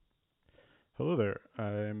Hello there.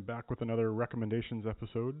 I'm back with another recommendations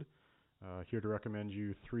episode. Here to recommend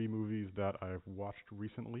you three movies that I've watched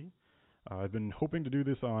recently. I've been hoping to do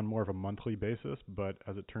this on more of a monthly basis, but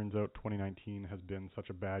as it turns out, 2019 has been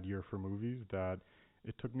such a bad year for movies that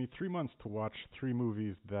it took me 3 months to watch three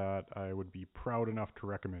movies that I would be proud enough to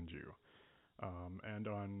recommend you. And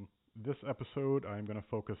on this episode, I'm going to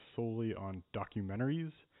focus solely on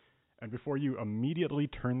documentaries. And before you immediately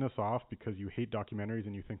turn this off because you hate documentaries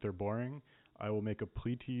and you think they're boring, I will make a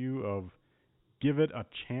plea to you of give it a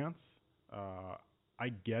chance. Uh, I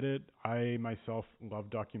get it. I myself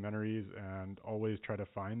love documentaries and always try to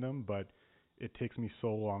find them, but it takes me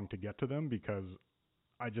so long to get to them because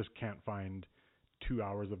I just can't find 2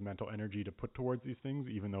 hours of mental energy to put towards these things,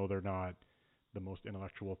 even though they're not the most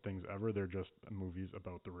intellectual things ever. They're just movies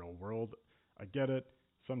about the real world. I get it.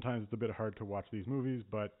 Sometimes it's a bit hard to watch these movies,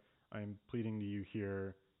 but I'm pleading to you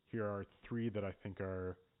here. Here are three that I think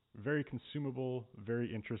are very consumable,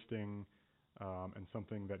 very interesting, and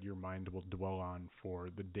something that your mind will dwell on for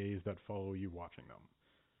the days that follow you watching them.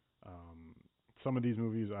 Um, some of these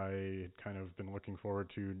movies I had kind of been looking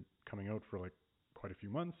forward to coming out for like quite a few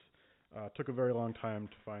months. Took a very long time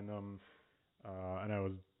to find them, and I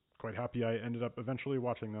was quite happy I ended up eventually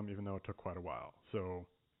watching them, even though it took quite a while. So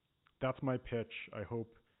that's my pitch. I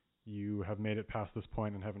hope you have made it past this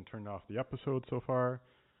point and haven't turned off the episode so far.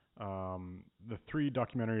 The three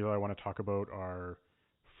documentaries I want to talk about are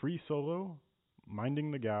Free Solo,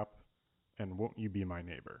 Minding the Gap, and Won't You Be My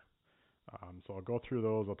Neighbor. So I'll go through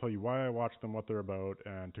those. I'll tell you why I watched them, what they're about,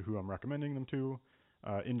 and to who I'm recommending them to.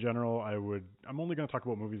 In general, I'm only going to talk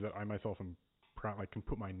about movies that I myself can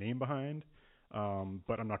put my name behind.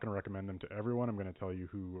 But I'm not going to recommend them to everyone. I'm going to tell you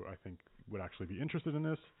who I think would actually be interested in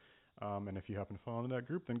this. And if you happen to fall into that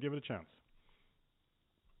group, then give it a chance.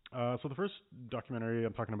 So the first documentary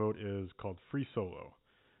I'm talking about is called Free Solo.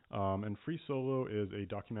 And Free Solo is a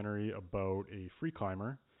documentary about a free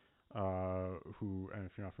climber who, and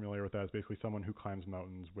if you're not familiar with that, is basically someone who climbs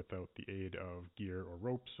mountains without the aid of gear or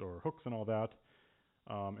ropes or hooks and all that.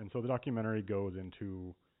 And so the documentary goes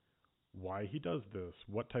into why he does this,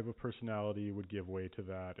 what type of personality would give way to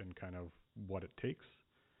that, and kind of what it takes.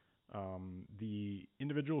 The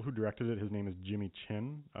individual who directed it, his name is Jimmy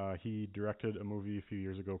Chin. He directed a movie a few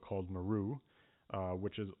years ago called Meru,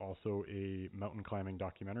 which is also a mountain climbing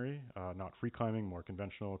documentary, not free climbing, more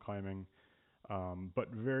conventional climbing, but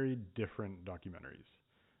very different documentaries.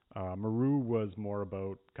 Meru was more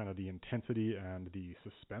about kind of the intensity and the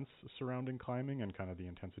suspense surrounding climbing and kind of the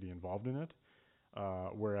intensity involved in it,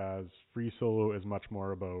 whereas Free Solo is much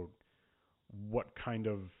more about what kind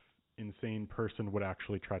of insane person would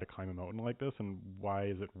actually try to climb a mountain like this, and why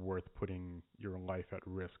is it worth putting your life at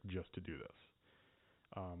risk just to do this.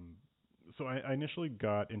 Um, so I initially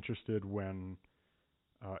got interested when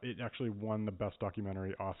it actually won the Best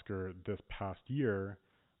Documentary Oscar this past year.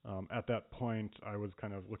 At that point, I was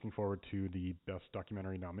kind of looking forward to the Best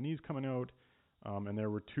Documentary nominees coming out, and there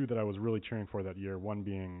were two that I was really cheering for that year, one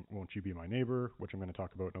being Won't You Be My Neighbor, which I'm going to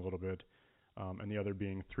talk about in a little bit, and the other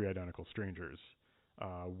being Three Identical Strangers,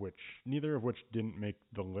 which neither of which didn't make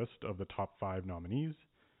the list of the top five nominees.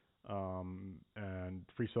 And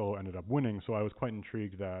Free Solo ended up winning, so I was quite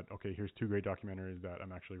intrigued that, okay, here's two great documentaries that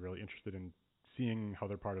I'm actually really interested in seeing how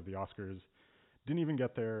they're part of the Oscars. Didn't even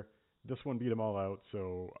get there. This one beat them all out,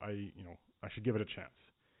 so I should give it a chance.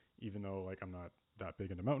 Even though like I'm not that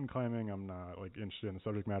big into mountain climbing, I'm not like interested in the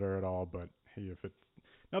subject matter at all, but hey, if it's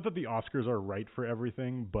not that the Oscars are right for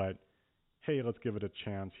everything, but hey, let's give it a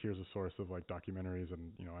chance. Here's a source of like documentaries,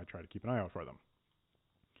 and I try to keep an eye out for them.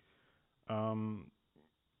 Um,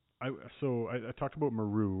 I talked about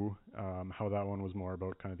Meru, how that one was more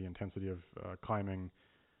about kind of the intensity of climbing.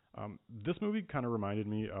 This movie kind of reminded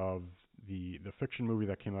me of the fiction movie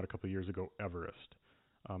that came out a couple of years ago, Everest.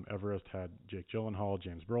 Everest had Jake Gyllenhaal,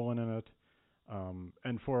 James Brolin in it.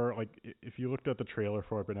 And for like, if you looked at the trailer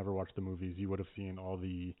for it but never watched the movies, you would have seen all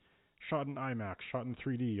the shot in IMAX, shot in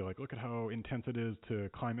 3D. Like, look at how intense it is to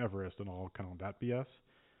climb Everest and all kind of that BS.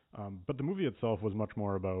 But the movie itself was much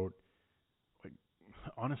more about, like,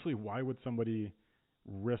 honestly, why would somebody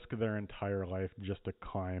risk their entire life just to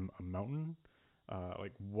climb a mountain?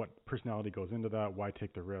 Like, what personality goes into that? Why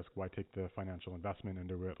take the risk? Why take the financial investment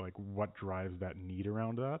into it? Like, what drives that need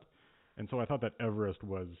around that? And so I thought that Everest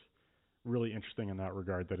was really interesting in that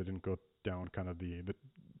regard, that it didn't go down kind of the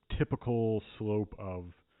typical slope of,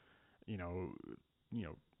 you know, you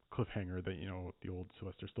know, cliffhanger that, the old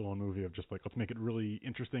Sylvester Stallone movie of just like, let's make it really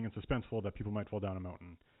interesting and suspenseful that people might fall down a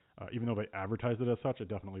mountain. Even though they advertised it as such, it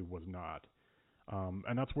definitely was not.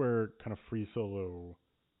 And that's where kind of Free Solo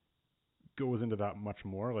goes into that much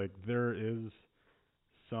more. Like, there is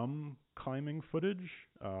some climbing footage,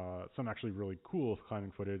 some actually really cool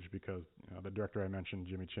climbing footage because the director I mentioned,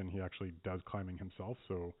 Jimmy Chin, he actually does climbing himself,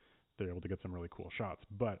 so they're able to get some really cool shots.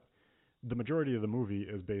 But the majority of the movie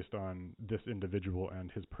is based on this individual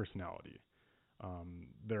and his personality.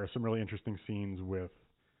 There are some really interesting scenes with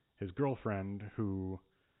his girlfriend who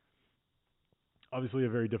obviously a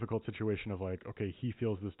very difficult situation of like, okay, he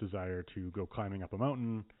feels this desire to go climbing up a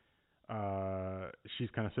mountain. She's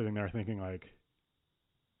kind of sitting there thinking like,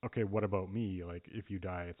 okay, what about me? Like, if you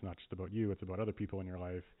die, it's not just about you, it's about other people in your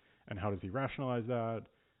life. And how does he rationalize that?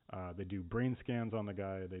 They do brain scans on the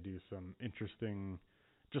guy. They do some interesting,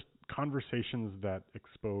 just conversations that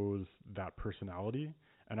expose that personality.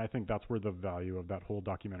 And I think that's where the value of that whole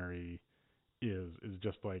documentary is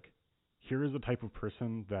just like, here is a type of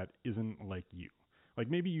person that isn't like you. Like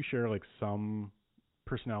maybe you share like some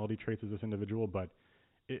personality traits as this individual, but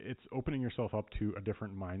it's opening yourself up to a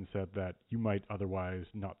different mindset that you might otherwise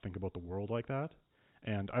not think about the world like that.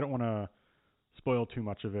 And I don't want to spoil too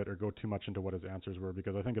much of it or go too much into what his answers were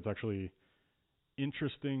because I think it's actually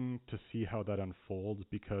interesting to see how that unfolds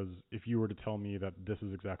because if you were to tell me that this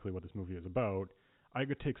is exactly what this movie is about, I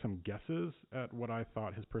could take some guesses at what I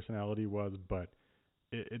thought his personality was, but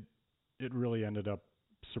it it really ended up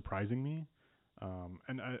surprising me.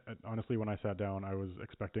 And honestly, when I sat down, I was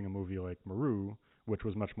expecting a movie like Maru, which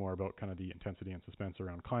was much more about kind of the intensity and suspense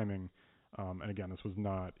around climbing. And again, this was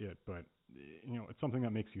not it, but it's something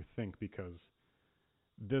that makes you think because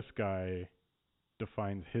this guy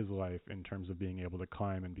defines his life in terms of being able to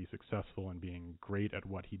climb and be successful and being great at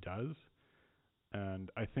what he does.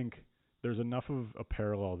 And I think there's enough of a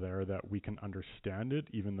parallel there that we can understand it,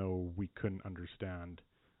 even though we couldn't understand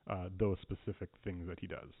those specific things that he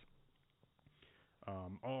does.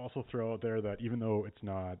 I'll also throw out there that even though it's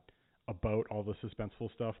not about all the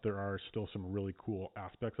suspenseful stuff, there are still some really cool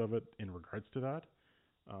aspects of it in regards to that.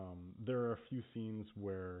 There are a few scenes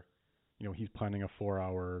where, he's planning a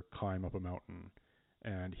 4-hour climb up a mountain,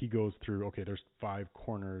 and he goes through, okay, there's 5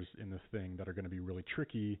 corners in this thing that are going to be really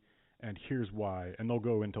tricky, and here's why. And they'll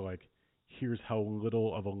go into like, here's how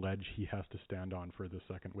little of a ledge he has to stand on for the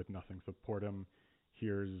second with nothing to support him.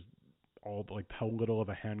 Here's all like how little of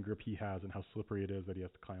a hand grip he has and how slippery it is that he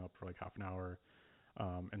has to climb up for like half an hour.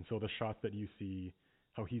 And so the shots that you see,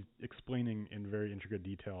 how he's explaining in very intricate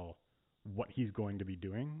detail what he's going to be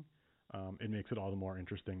doing, it makes it all the more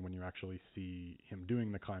interesting when you actually see him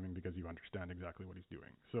doing the climbing because you understand exactly what he's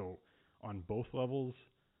doing. So on both levels,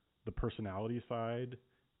 the personality side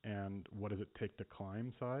and what does it take to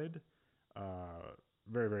climb side,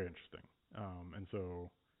 very, very interesting. And so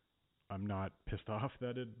I'm not pissed off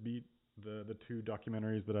that it beat the 2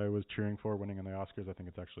 documentaries that I was cheering for winning in the Oscars. I think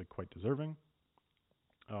it's actually quite deserving.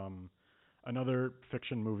 Another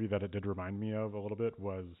fiction movie that it did remind me of a little bit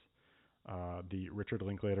was the Richard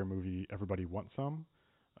Linklater movie Everybody Wants Some,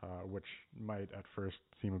 which might at first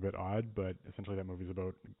seem a bit odd, but essentially that movie is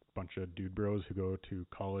about a bunch of dude bros who go to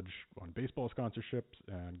college on baseball sponsorships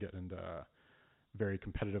and get into a very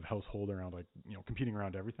competitive household around like, competing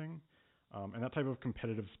around everything. And that type of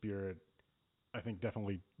competitive spirit, I think,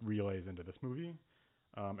 definitely relays into this movie.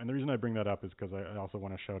 And the reason I bring that up is because I also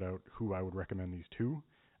want to shout out who I would recommend these to.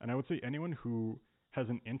 And I would say anyone who has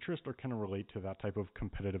an interest or can relate to that type of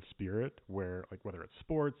competitive spirit where, like, whether it's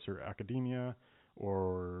sports or academia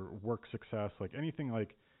or work success, like anything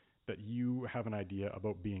like that you have an idea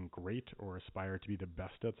about being great or aspire to be the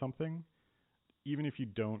best at something, even if you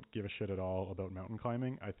don't give a shit at all about mountain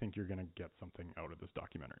climbing, I think you're going to get something out of this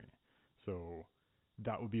documentary. So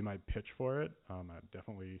that would be my pitch for it. I'd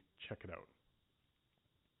definitely check it out.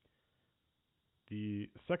 The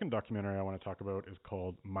second documentary I want to talk about is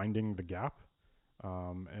called Minding the Gap,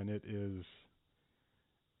 and it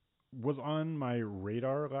was on my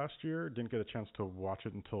radar last year. Didn't get a chance to watch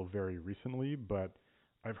it until very recently, but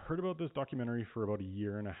I've heard about this documentary for about a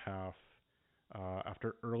year and a half.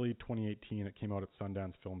 After early 2018, it came out at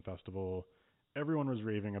Sundance Film Festival. Everyone was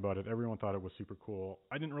raving about it. Everyone thought it was super cool.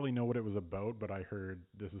 I didn't really know what it was about, but I heard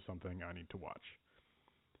this is something I need to watch.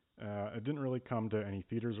 It didn't really come to any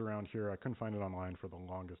theaters around here. I couldn't find it online for the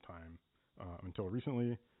longest time until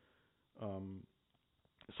recently.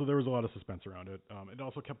 So there was a lot of suspense around it. It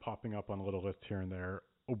also kept popping up on little lists here and there.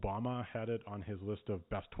 Obama had it on his list of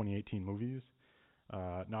best 2018 movies.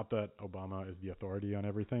 Not that Obama is the authority on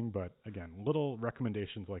everything, but again, little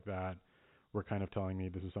recommendations like that were kind of telling me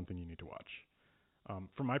this is something you need to watch.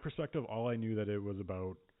 From my perspective, all I knew that it was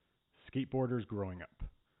about skateboarders growing up.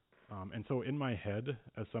 And so in my head,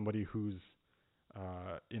 as somebody who's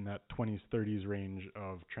in that 20s, 30s range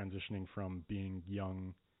of transitioning from being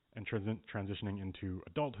young and transitioning into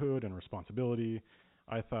adulthood and responsibility,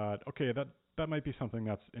 I thought, okay, that might be something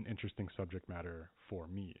that's an interesting subject matter for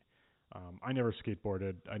me. I never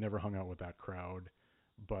skateboarded, I never hung out with that crowd,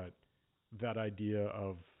 but that idea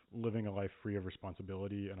of living a life free of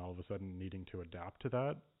responsibility and all of a sudden needing to adapt to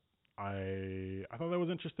that, I thought that was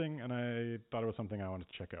interesting, and I thought it was something I wanted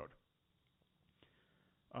to check out.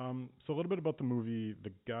 So a little bit about the movie.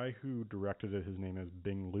 The guy who directed it, his name is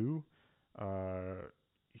Bing Liu. Uh,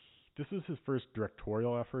 this is his first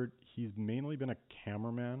directorial effort. He's mainly been a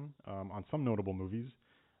cameraman on some notable movies: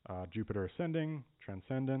 Jupiter Ascending,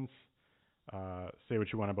 Transcendence. Say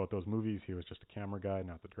what you want about those movies. He was just a camera guy,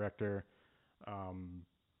 not the director. Um,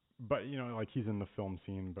 but like he's in the film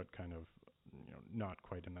scene, but kind of not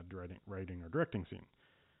quite in the writing or directing scene.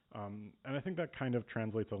 And I think that kind of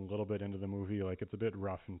translates a little bit into the movie. Like it's a bit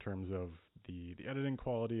rough in terms of the editing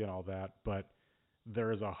quality and all that, but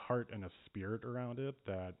there is a heart and a spirit around it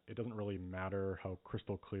that it doesn't really matter how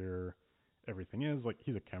crystal clear everything is. Like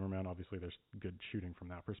he's a cameraman, obviously there's good shooting from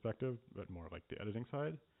that perspective, but more like the editing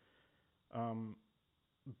side. Um,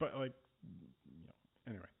 but like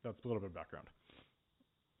anyway, that's a little bit of background.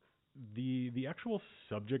 The actual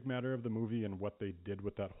subject matter of the movie and what they did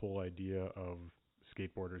with that whole idea of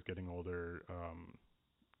skateboarders getting older,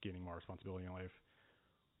 gaining more responsibility in life,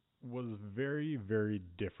 was very, very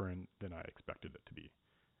different than I expected it to be.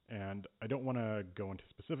 And I don't want to go into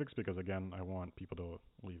specifics because, again, I want people to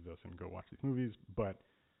leave this and go watch these movies. But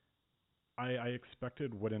I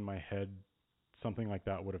expected what in my head something like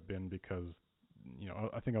that would have been because,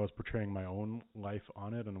 I think I was portraying my own life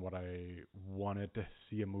on it and what I wanted to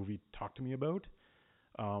see a movie talk to me about.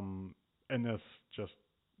 And this just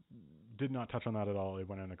did not touch on that at all. It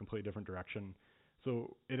went in a completely different direction.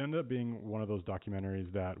 So it ended up being one of those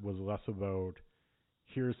documentaries that was less about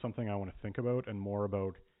here's something I want to think about and more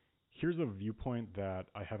about here's a viewpoint that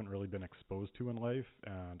I haven't really been exposed to in life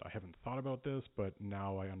and I haven't thought about this, but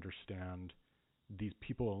now I understand these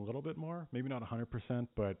people a little bit more. Maybe not 100%,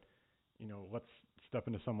 but let's step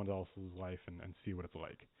into someone else's life and see what it's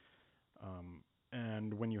like.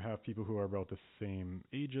 And when you have people who are about the same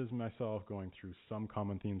age as myself going through some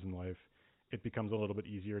common themes in life, it becomes a little bit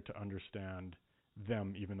easier to understand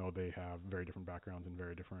them, even though they have very different backgrounds and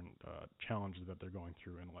very different challenges that they're going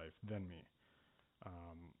through in life than me.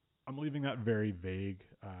 Um, I'm leaving that very vague.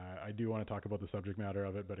 I do want to talk about the subject matter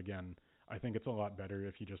of it, but again, I think it's a lot better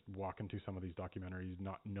if you just walk into some of these documentaries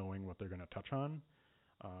not knowing what they're going to touch on,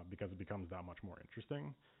 because it becomes that much more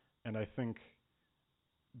interesting. And I think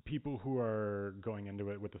people who are going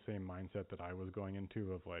into it with the same mindset that I was going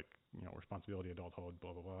into of like, responsibility, adulthood,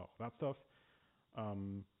 blah, blah, blah, all that stuff,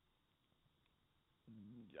 um,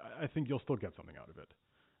 I think you'll still get something out of it.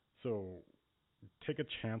 So take a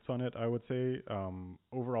chance on it, I would say.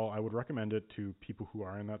 Overall, I would recommend it to people who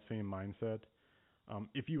are in that same mindset.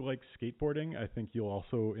 If you like skateboarding, I think you'll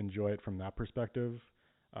also enjoy it from that perspective,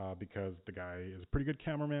 because the guy is a pretty good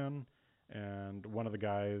cameraman, and one of the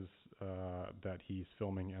guys that he's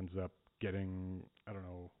filming ends up getting, I don't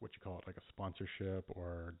know what you call it, like a sponsorship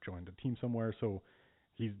or joined a team somewhere. So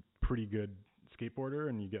he's pretty good skateboarder,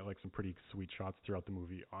 and you get like some pretty sweet shots throughout the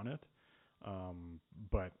movie on it.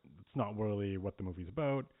 But it's not really what the movie's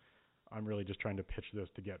about. I'm really just trying to pitch this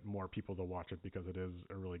to get more people to watch it because it is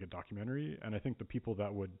a really good documentary. And I think the people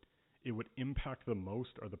that it would impact the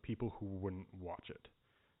most are the people who wouldn't watch it.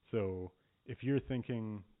 So if you're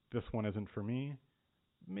thinking this one isn't for me,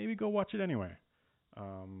 maybe go watch it anyway.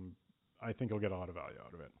 I think you'll get a lot of value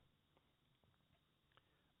out of it.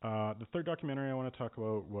 The third documentary I want to talk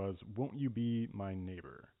about was Won't You Be My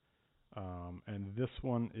Neighbor? And this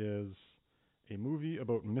one is a movie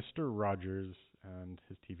about Mr. Rogers and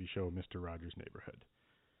his TV show, Mr. Rogers' Neighborhood.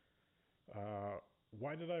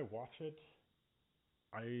 Why did I watch it?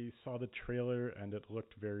 I saw the trailer and it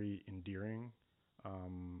looked very endearing.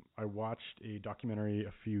 I watched a documentary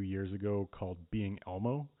a few years ago called Being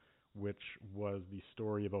Elmo, which was the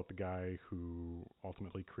story about the guy who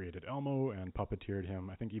ultimately created Elmo and puppeteered him,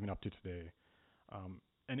 I think even up to today.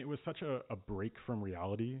 And it was such a break from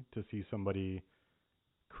reality to see somebody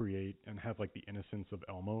create and have like the innocence of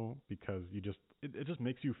Elmo, because it just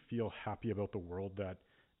makes you feel happy about the world that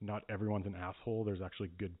not everyone's an asshole. There's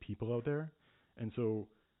actually good people out there. And so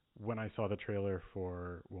when I saw the trailer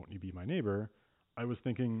for Won't You Be My Neighbor, I was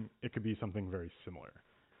thinking it could be something very similar.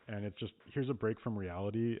 And it's just, here's a break from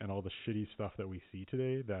reality and all the shitty stuff that we see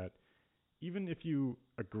today that even if you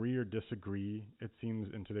agree or disagree, it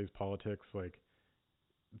seems in today's politics, like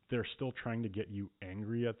they're still trying to get you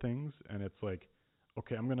angry at things. And it's like,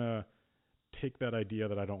 okay, I'm going to take that idea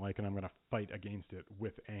that I don't like and I'm going to fight against it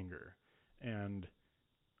with anger. And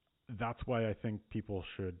that's why I think people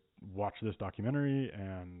should watch this documentary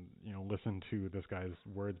and listen to this guy's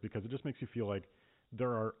words, because it just makes you feel like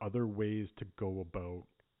there are other ways to go about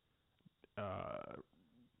uh,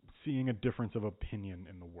 seeing a difference of opinion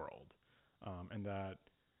in the world, and that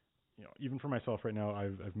even for myself right now,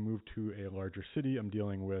 I've moved to a larger city. I'm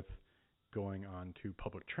dealing with going on to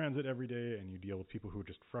public transit every day, and you deal with people who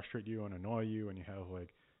just frustrate you and annoy you, and you have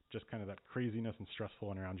like just kind of that craziness and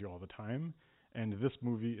stressful around you all the time. And this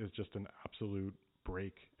movie is just an absolute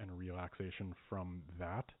break and relaxation from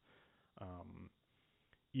that. Um,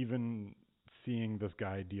 Even seeing this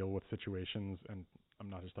guy deal with situations, and I'm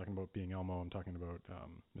not just talking about being Elmo, I'm talking about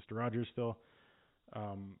Mr. Rogers still.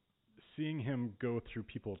 Um, Seeing him go through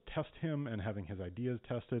people test him and having his ideas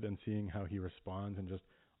tested and seeing how he responds and just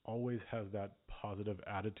always has that positive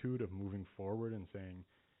attitude of moving forward and saying,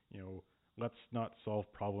 you know, let's not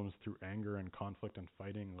solve problems through anger and conflict and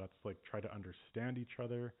fighting. Let's like try to understand each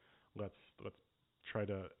other. Let's try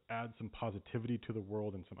to add some positivity to the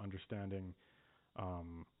world and some understanding.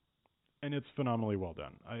 Um, and it's phenomenally well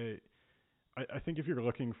done. I think if you're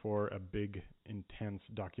looking for a big, intense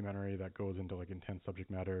documentary that goes into like intense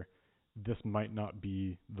subject matter, this might not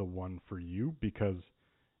be the one for you, because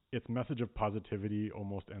its message of positivity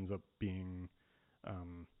almost ends up being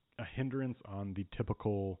a hindrance on the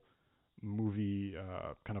typical movie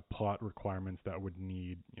kind of plot requirements that would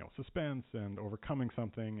need suspense and overcoming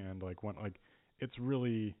something, and like it's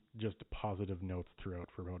really just positive notes throughout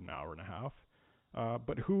for about an hour and a half.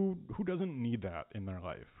 But who doesn't need that in their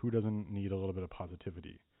life? Who doesn't need a little bit of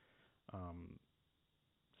positivity? Um,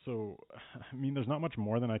 so, I mean, there's not much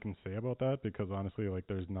more than I can say about that, because honestly, like,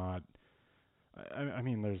 there's not. I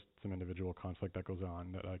mean, there's some individual conflict that goes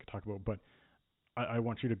on that I could talk about, but I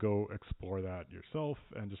want you to go explore that yourself,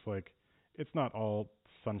 and just like, it's not all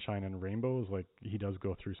sunshine and rainbows. Like, he does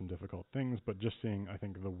go through some difficult things, but just seeing, I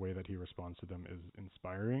think, the way that he responds to them is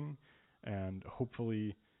inspiring, and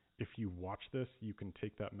hopefully, if you watch this, you can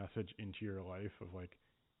take that message into your life of like,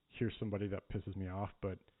 here's somebody that pisses me off,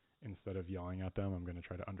 but instead of yelling at them, I'm going to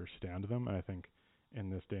try to understand them. And I think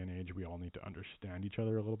in this day and age, we all need to understand each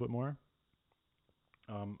other a little bit more.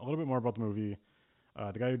 A little bit more about the movie.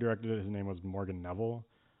 The guy who directed it, his name was Morgan Neville.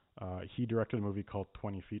 He directed a movie called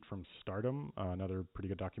 20 Feet from Stardom, another pretty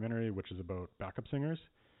good documentary, which is about backup singers.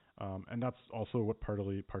 And that's also what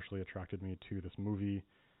partially attracted me to this movie,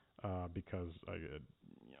 because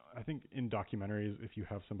I think in documentaries, if you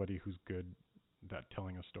have somebody who's good at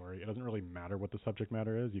telling a story, it doesn't really matter what the subject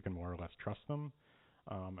matter is. You can more or less trust them.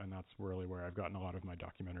 And that's really where I've gotten a lot of my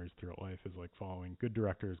documentaries throughout life, is like following good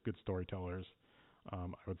directors, good storytellers. I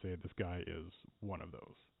would say this guy is one of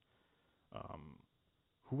those. Um,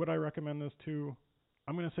 who would I recommend this to?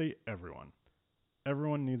 I'm going to say everyone.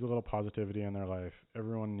 Everyone needs a little positivity in their life.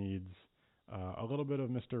 Everyone needs a little bit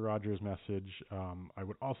of Mr. Rogers' message. I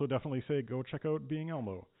would also definitely say go check out Being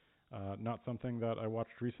Elmo. Not something that I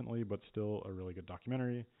watched recently, but still a really good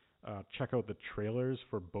documentary. Check out the trailers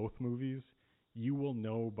for both movies. You will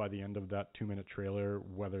know by the end of that 2-minute trailer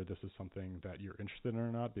whether this is something that you're interested in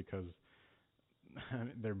or not, because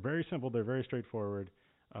they're very simple, they're very straightforward.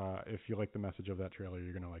 If you like the message of that trailer,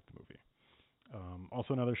 you're going to like the movie.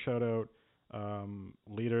 Also, another shout out,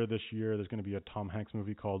 later this year, there's going to be a Tom Hanks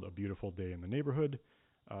movie called A Beautiful Day in the Neighborhood,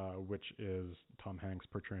 which is Tom Hanks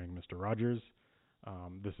portraying Mr. Rogers.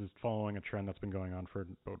 This is following a trend that's been going on for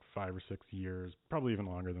about 5 or 6 years, probably even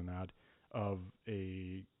longer than that, of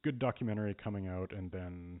a good documentary coming out and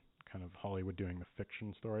then kind of Hollywood doing the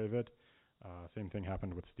fiction story of it. Same thing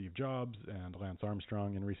happened with Steve Jobs and Lance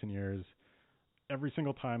Armstrong in recent years. Every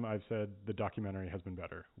single time I've said the documentary has been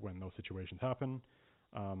better when those situations happen.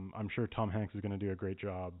 I'm sure Tom Hanks is going to do a great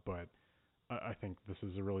job, but I think this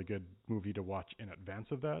is a really good movie to watch in advance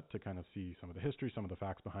of that, to kind of see some of the history, some of the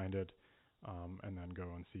facts behind it, and then go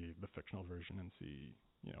and see the fictional version and see,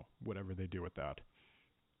 whatever they do with that.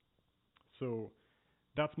 So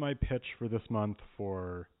that's my pitch for this month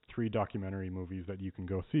for 3 documentary movies that you can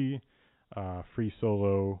go see. Free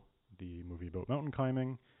Solo, the movie about mountain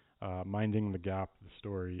climbing. Minding the Gap, the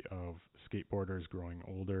story of skateboarders growing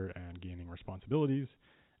older and gaining responsibilities.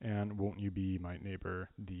 And Won't You Be My Neighbor,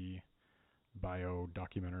 the bio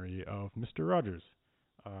documentary of Mr. Rogers.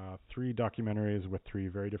 3 documentaries with 3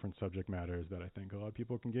 very different subject matters that I think a lot of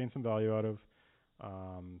people can gain some value out of.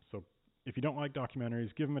 So if you don't like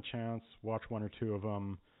documentaries, give them a chance. Watch 1 or 2 of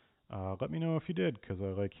them. Let me know if you did, because I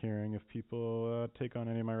like hearing if people take on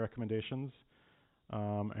any of my recommendations.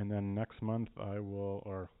 And then next month I will,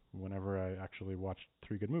 or whenever I actually watch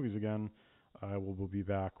 3 good movies again, I will be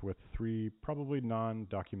back with 3 probably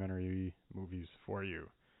non-documentary movies for you.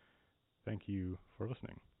 Thank you for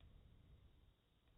listening.